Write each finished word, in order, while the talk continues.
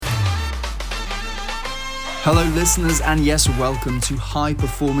Hello listeners, and yes, welcome to High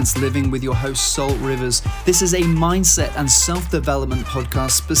Performance Living with your host Sol Rivers. This is a mindset and self-development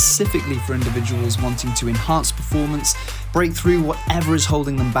podcast specifically for individuals wanting to enhance performance, break through whatever is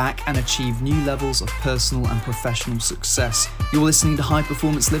holding them back, and achieve new levels of personal and professional success. You're listening to High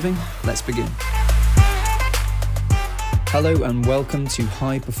Performance Living. Let's begin. Hello and welcome to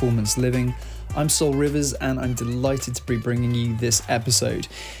High Performance Living. I'm Sol Rivers and I'm delighted to be bringing you this episode.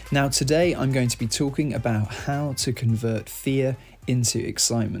 Now today I'm going to be talking about how to convert fear into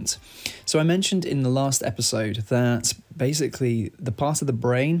excitement. So I mentioned in the last episode that basically the part of the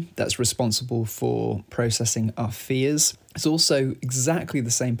brain that's responsible for processing our fears is also exactly the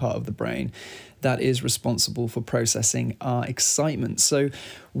same part of the brain that is responsible for processing our excitement. So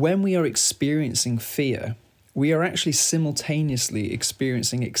when we are experiencing fear, we are actually simultaneously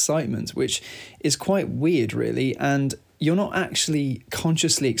experiencing excitement, which is quite weird, really. And you're not actually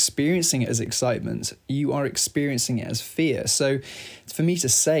consciously experiencing it as excitement. You are experiencing it as fear. So for me to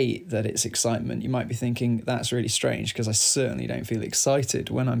say that it's excitement, you might be thinking that's really strange because I certainly don't feel excited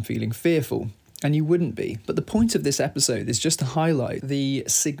when I'm feeling fearful. And you wouldn't be. But the point of this episode is just to highlight the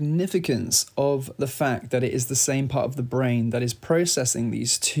significance of the fact that it is the same part of the brain that is processing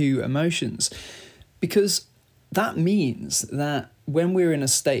these two emotions. Because that means that when we're in a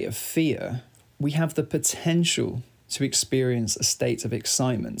state of fear, we have the potential to experience a state of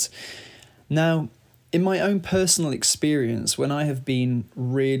excitement. Now, in my own personal experience, when I have been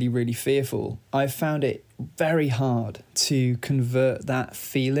really, really fearful, I've found it very hard to convert that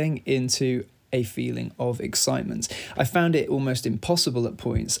feeling into a feeling of excitement. I found it almost impossible at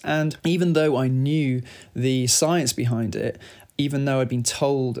points. And even though I knew the science behind it, even though I'd been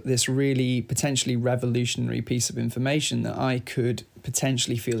told this really potentially revolutionary piece of information that I could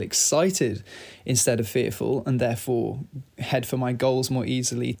potentially feel excited instead of fearful and therefore head for my goals more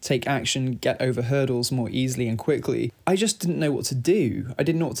easily, take action, get over hurdles more easily and quickly, I just didn't know what to do. I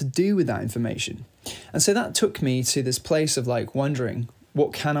didn't know what to do with that information. And so that took me to this place of wondering,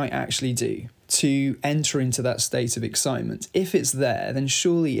 what can I actually do to enter into that state of excitement? If it's there, then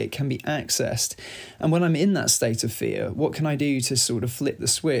surely it can be accessed. And when I'm in that state of fear, what can I do to sort of flip the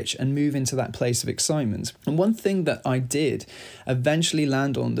switch and move into that place of excitement? And one thing that I did eventually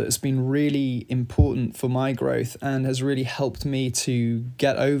land on that has been really important for my growth and has really helped me to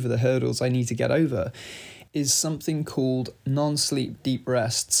get over the hurdles I need to get over is something called non-sleep deep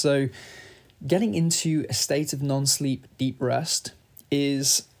rest. So getting into a state of non-sleep deep rest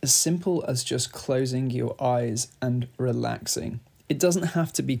is as simple as just closing your eyes and relaxing. It doesn't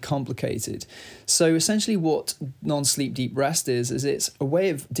have to be complicated. So essentially what non-sleep deep rest is it's a way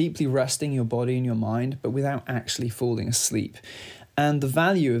of deeply resting your body and your mind, but without actually falling asleep. And the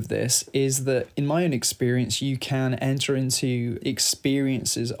value of this is that, in my own experience, you can enter into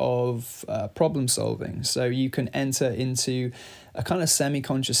experiences of problem solving. So you can enter into a kind of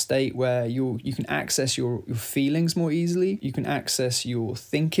semi-conscious state where you can access your feelings more easily. You can access your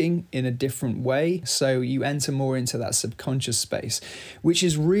thinking in a different way. So you enter more into that subconscious space, which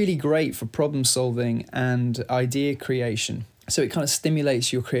is really great for problem solving and idea creation. So it kind of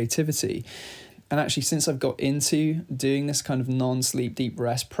stimulates your creativity. And actually, since I've got into doing this kind of non-sleep deep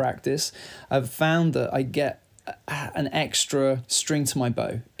rest practice, I've found that I get an extra string to my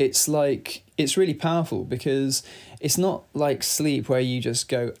bow. It's really powerful because it's not like sleep where you just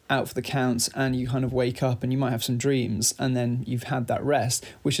go out for the count and you kind of wake up and you might have some dreams and then you've had that rest,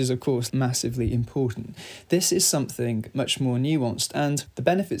 which is of course massively important. This is something much more nuanced, and the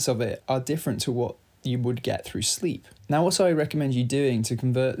benefits of it are different to what you would get through sleep. Now, what I recommend you doing to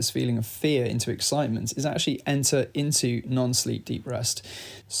convert this feeling of fear into excitement is actually enter into non-sleep deep rest.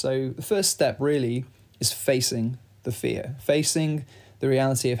 So the first step really is facing the fear, facing the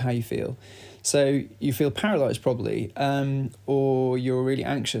reality of how you feel. So you feel paralyzed probably, or you're really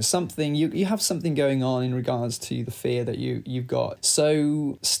anxious. You have something going on in regards to the fear that you've got.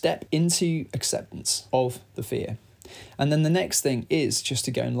 So step into acceptance of the fear. And then the next thing is just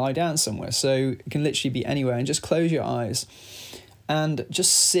to go and lie down somewhere. So it can literally be anywhere, and just close your eyes and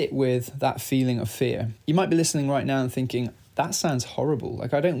just sit with that feeling of fear. You might be listening right now and thinking, that sounds horrible.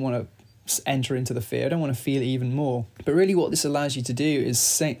 I don't want to enter into the fear. I don't want to feel it even more. But really what this allows you to do is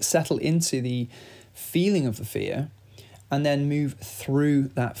settle into the feeling of the fear and then move through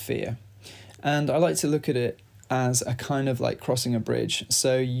that fear. And I like to look at it as a kind of like crossing a bridge.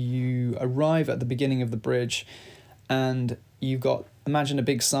 So you arrive at the beginning of the bridge and imagine a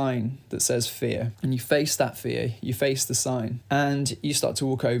big sign that says fear, and you face that fear, you face the sign, and you start to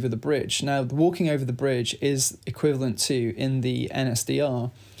walk over the bridge. Now, walking over the bridge is equivalent to, in the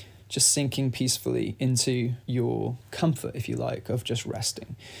NSDR, just sinking peacefully into your comfort, if you like, of just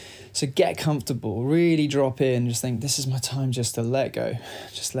resting. So get comfortable, really drop in, just think, this is my time just to let go,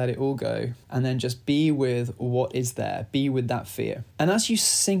 just let it all go. And then just be with what is there, be with that fear. And as you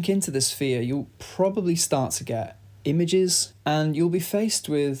sink into this fear, you'll probably start to get images, and you'll be faced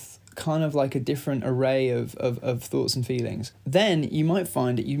with kind of like a different array of thoughts and feelings. Then you might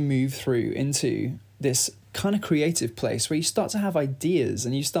find that you move through into this kind of creative place where you start to have ideas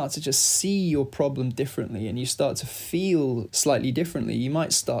and you start to just see your problem differently and you start to feel slightly differently. You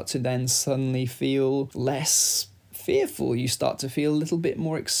might start to then suddenly feel less fearful. You start to feel a little bit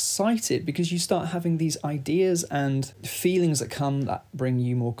more excited because you start having these ideas and feelings that come that bring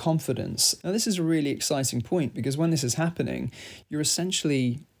you more confidence. Now, this is a really exciting point because when this is happening, you're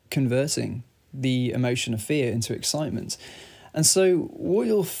essentially converting the emotion of fear into excitement. And so what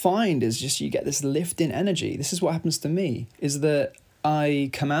you'll find is just you get this lift in energy. This is what happens to me, is that I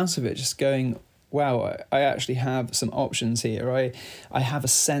come out of it just going, wow, I actually have some options here. I have a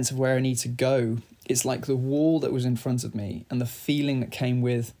sense of where I need to go. It's like the wall that was in front of me and the feeling that came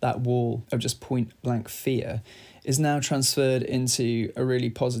with that wall of just point blank fear is now transferred into a really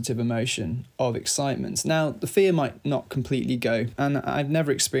positive emotion of excitement. Now, the fear might not completely go, and I've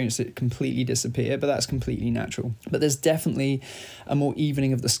never experienced it completely disappear, but that's completely natural. But there's definitely a more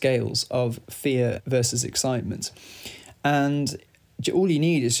evening of the scales of fear versus excitement. And all you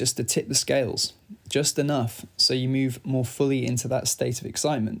need is just to tip the scales just enough so you move more fully into that state of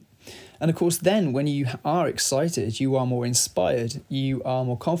excitement. And of course, then when you are excited, you are more inspired, you are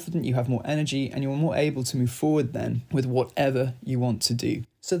more confident, you have more energy, and you're more able to move forward then with whatever you want to do.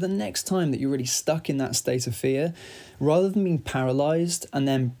 So the next time that you're really stuck in that state of fear, rather than being paralyzed and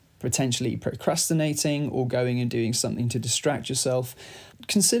then potentially procrastinating or going and doing something to distract yourself,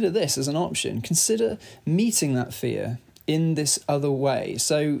 consider this as an option. Consider meeting that fear in this other way.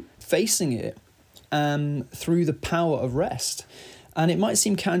 So facing it through the power of rest. And it might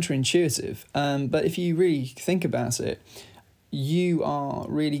seem counterintuitive, but if you really think about it, you are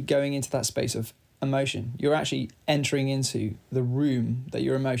really going into that space of emotion. You're actually entering into the room that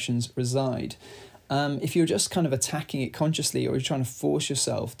your emotions reside. If you're just kind of attacking it consciously, or you're trying to force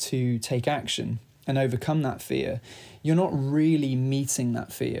yourself to take action and overcome that fear, you're not really meeting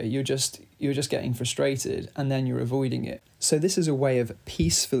that fear. You're just getting frustrated and then you're avoiding it. So this is a way of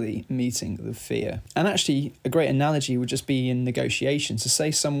peacefully meeting the fear. And actually, a great analogy would just be in negotiations. So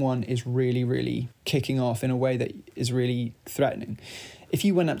say someone is really, really kicking off in a way that is really threatening. If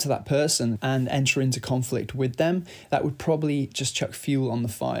you went up to that person and enter into conflict with them, that would probably just chuck fuel on the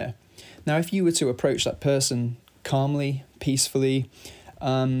fire. Now, if you were to approach that person calmly, peacefully,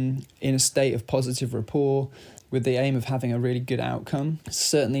 in a state of positive rapport, with the aim of having a really good outcome,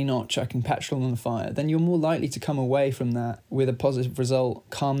 certainly not chucking petrol on the fire, then you're more likely to come away from that with a positive result,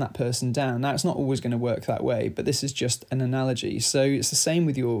 calm that person down. Now, it's not always going to work that way, but this is just an analogy. So it's the same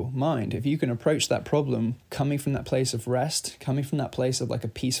with your mind. If you can approach that problem coming from that place of rest, coming from that place of like a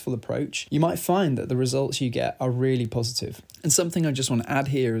peaceful approach, you might find that the results you get are really positive. And something I just want to add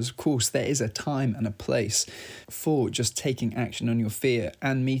here is, of course, there is a time and a place for just taking action on your fear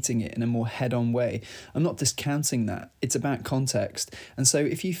and meeting it in a more head-on way. I'm not discounting that. It's about context. And so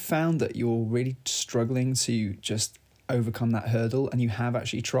if you found that you're really struggling to just overcome that hurdle and you have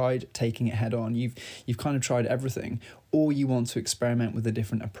actually tried taking it head on, you've kind of tried everything, or you want to experiment with a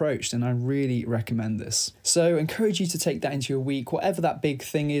different approach, then I really recommend this. So I encourage you to take that into your week. Whatever that big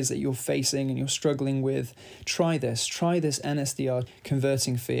thing is that you're facing and you're struggling with, try this NSDR,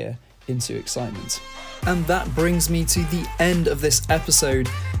 converting fear into excitement. And that brings me to the end of this episode.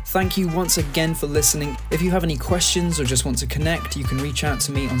 Thank you once again for listening. If you have any questions or just want to connect, you can reach out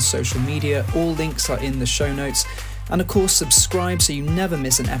to me on social media. All links are in the show notes. And of course, subscribe so you never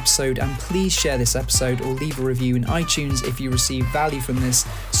miss an episode, and please share this episode or leave a review in iTunes if you receive value from this,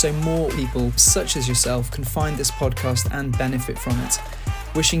 so more people such as yourself can find this podcast and benefit from it.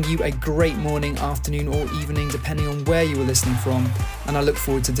 Wishing you a great morning, afternoon or evening, depending on where you were listening from, and I look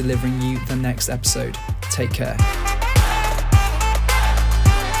forward to delivering you the next episode. Take care.